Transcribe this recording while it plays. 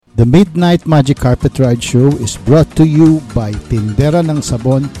The Midnight Magic Carpet Ride Show is brought to you by Tindera ng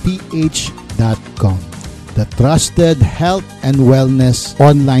Sabon PH.com, the trusted health and wellness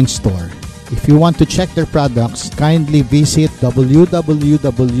online store. If you want to check their products, kindly visit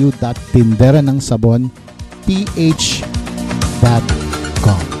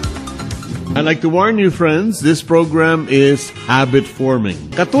www.tinderanangSabonPH.com. I'd like to warn you, friends, this program is habit forming.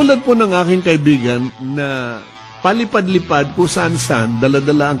 Katulad po ng aking kaibigan na palipad-lipad kung saan-saan,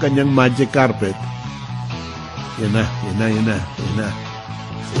 dala-dala ang kanyang magic carpet. Yan na.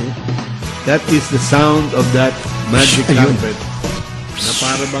 See? That is the sound of that magic carpet. Na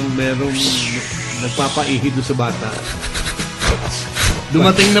para bang merong nagpapaihi doon sa bata.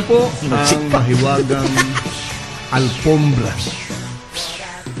 Dumating na po ang mahiwagang alfombra.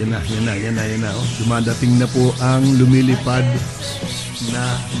 Yan na. Oh. Dumadating na po ang lumilipad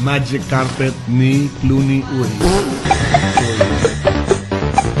na magic carpet ni Clooney Uy.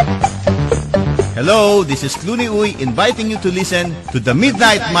 Hello, this is Clooney Uy inviting you to listen to the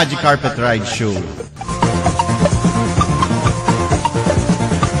Midnight Magic Carpet Ride Show.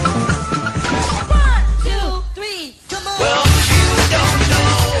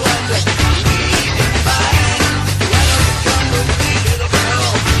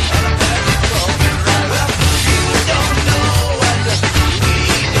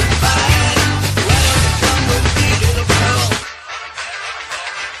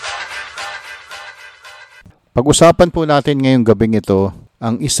 Pag-usapan po natin ngayong gabing ito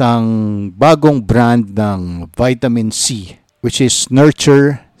ang isang bagong brand ng vitamin C, which is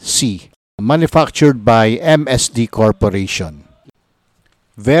Nurture C, manufactured by MSD Corporation.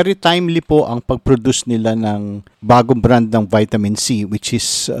 Very timely po ang pag-produce nila ng bagong brand ng vitamin C, which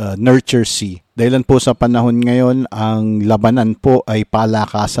is Nurture C. Dahilan po sa panahon ngayon, ang labanan po ay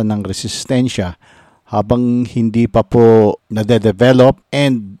palakasan ng resistensya habang hindi pa po nade-develop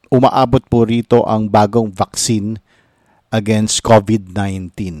and umaabot po rito ang bagong vaccine against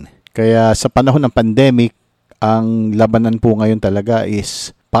COVID-19. Kaya sa panahon ng pandemic, ang labanan po ngayon talaga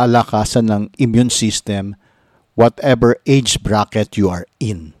is palakasan ng immune system whatever age bracket you are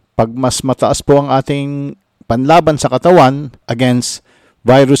in. Pag mas mataas po ang ating panlaban sa katawan against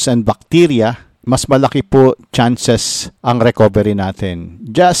virus and bacteria, mas malaki po chances ang recovery natin.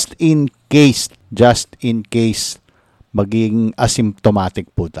 Just in case maging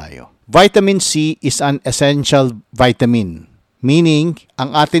asymptomatic po tayo. Vitamin C is an essential vitamin, meaning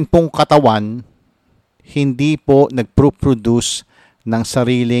ang atin pong katawan hindi po nagpo-produce ng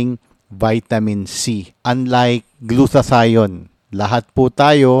sariling vitamin C. Unlike glutathione, lahat po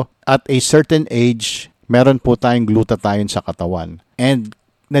tayo at a certain age, meron po tayong glutathione sa katawan. And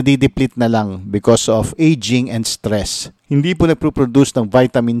nadideplete na lang because of aging and stress. Hindi po nagpo-produce ng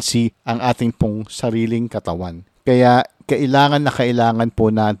vitamin C ang ating pong sariling katawan. Kaya kailangan po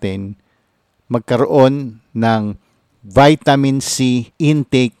natin magkaroon ng vitamin C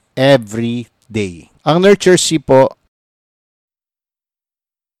intake every day. Ang Nurture C po,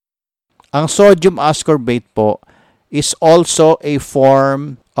 ang sodium ascorbate po is also a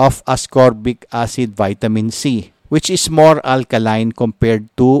form of ascorbic acid vitamin C, which is more alkaline compared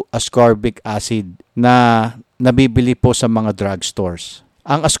to ascorbic acid na nabibili po sa mga drugstores.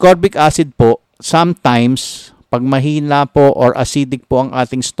 Ang ascorbic acid po, sometimes, pag mahina po or acidic po ang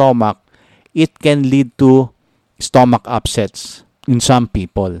ating stomach, it can lead to stomach upsets in some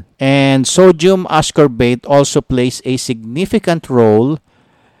people. And sodium ascorbate also plays a significant role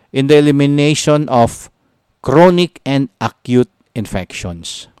in the elimination of chronic and acute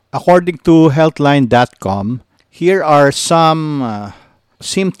infections. According to healthline.com, here are some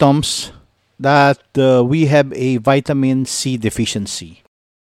symptoms that we have a vitamin C deficiency.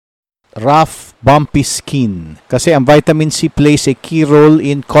 Rough, bumpy skin. Kasi ang vitamin C plays a key role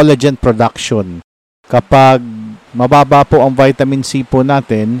in collagen production. Kapag mababa po ang vitamin C po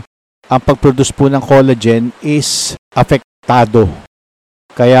natin, ang pag-produce po ng collagen is apektado.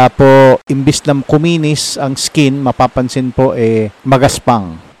 Kaya po, imbis na kuminis ang skin, mapapansin po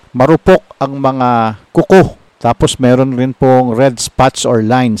magaspang. Marupok ang mga kuko. Tapos meron rin pong red spots or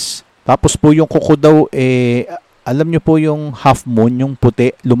lines. Tapos po yung kuko daw, alam nyo po yung half moon, yung puti,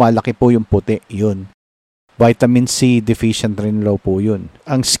 lumalaki po yung puti, yun. Vitamin C deficient rin low po yun.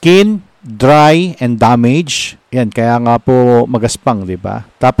 Ang skin, dry and damaged, yan, kaya nga po magaspang, di ba?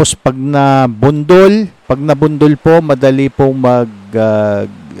 Tapos pag nabundol po, madali pong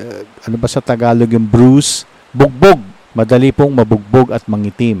ano ba sa Tagalog yung bruise, bugbog. Madali pong mabugbog at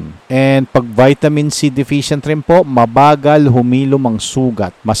mangitim. And pag vitamin C deficient rin po, mabagal humilom ang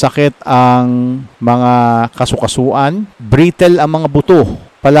sugat. Masakit ang mga kasukasuan. Brittle ang mga buto.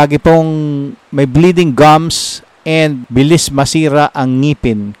 Palagi pong may bleeding gums and bilis masira ang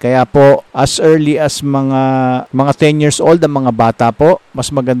ngipin. Kaya po, as early as mga 10 years old, ang mga bata po,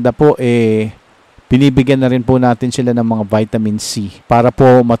 mas maganda po binibigyan na rin po natin sila ng mga vitamin C para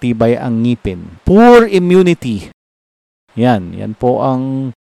po matibay ang ngipin. Poor immunity. Yan po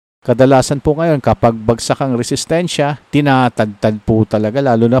ang kadalasan po ngayon kapag bagsak ang resistensya, tinatadtad po talaga,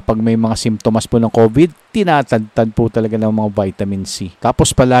 lalo na pag may mga simptomas po ng COVID, tinatadtad po talaga ng mga vitamin C.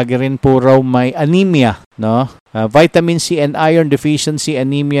 Tapos palagi rin po raw may anemia, no? Vitamin C and iron deficiency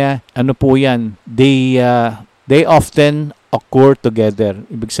anemia, ano po yan? They often occur together.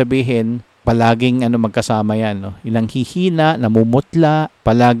 Ibig sabihin, palaging magkasama yan, no? Ilang hihina, namumutla,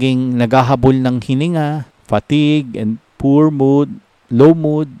 palaging naghahabol ng hininga, fatigue and poor mood, low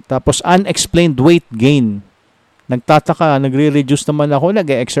mood, tapos unexplained weight gain. Nagtataka, nagre-reduce naman ako,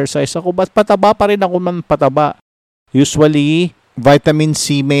 nag-exercise ako, ba't pataba pa rin ako pataba? Usually, vitamin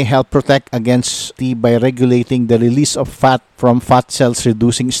C may help protect against by regulating the release of fat from fat cells,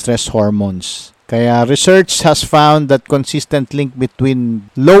 reducing stress hormones. Kaya research has found that consistent link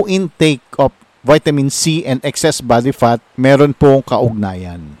between low intake of vitamin C and excess body fat, meron pong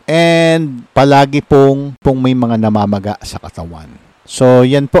kaugnayan. And palagi pong may mga namamaga sa katawan. So,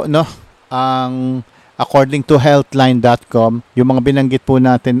 yan po, no? Ang according to healthline.com, yung mga binanggit po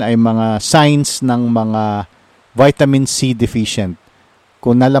natin ay mga signs ng mga vitamin C deficient.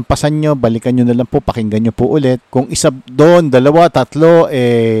 Kung nalampasan nyo, balikan nyo na lang po, pakinggan nyo po ulit. Kung isa doon, 2,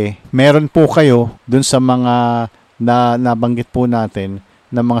 3, meron po kayo dun sa mga nabanggit po natin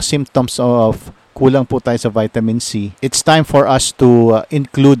na mga symptoms of kulang po tayo sa vitamin C. It's time for us to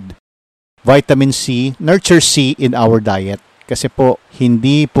include vitamin C, nurture C in our diet. Kasi po,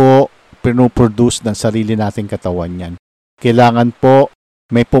 hindi po pinoproduce ng sarili nating katawan yan. Kailangan po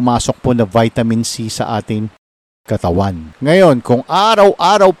may pumasok po na vitamin C sa ating katawan. Ngayon, kung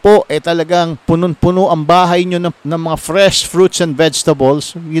araw-araw po talagang punun-puno ang bahay nyo ng mga fresh fruits and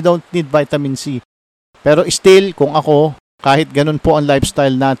vegetables, you don't need vitamin C. Pero still, kung ako, kahit ganun po ang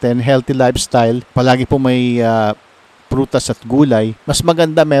lifestyle natin, healthy lifestyle, palagi po may prutas at gulay, mas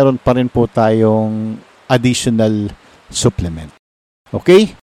maganda meron pa rin po tayong additional supplement.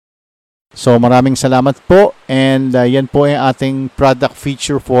 Okay? So, maraming salamat po. And yan po yung ating product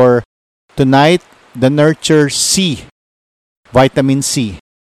feature for tonight, the Nurture C, Vitamin C.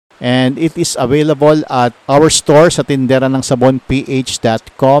 And it is available at our store sa tindera ng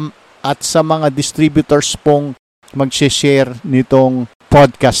sabonph.com at sa mga distributors pong mag-share nitong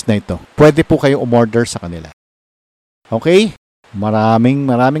podcast na ito. Pwede po kayo umorder sa kanila. Okay?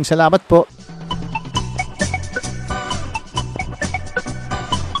 Maraming salamat po.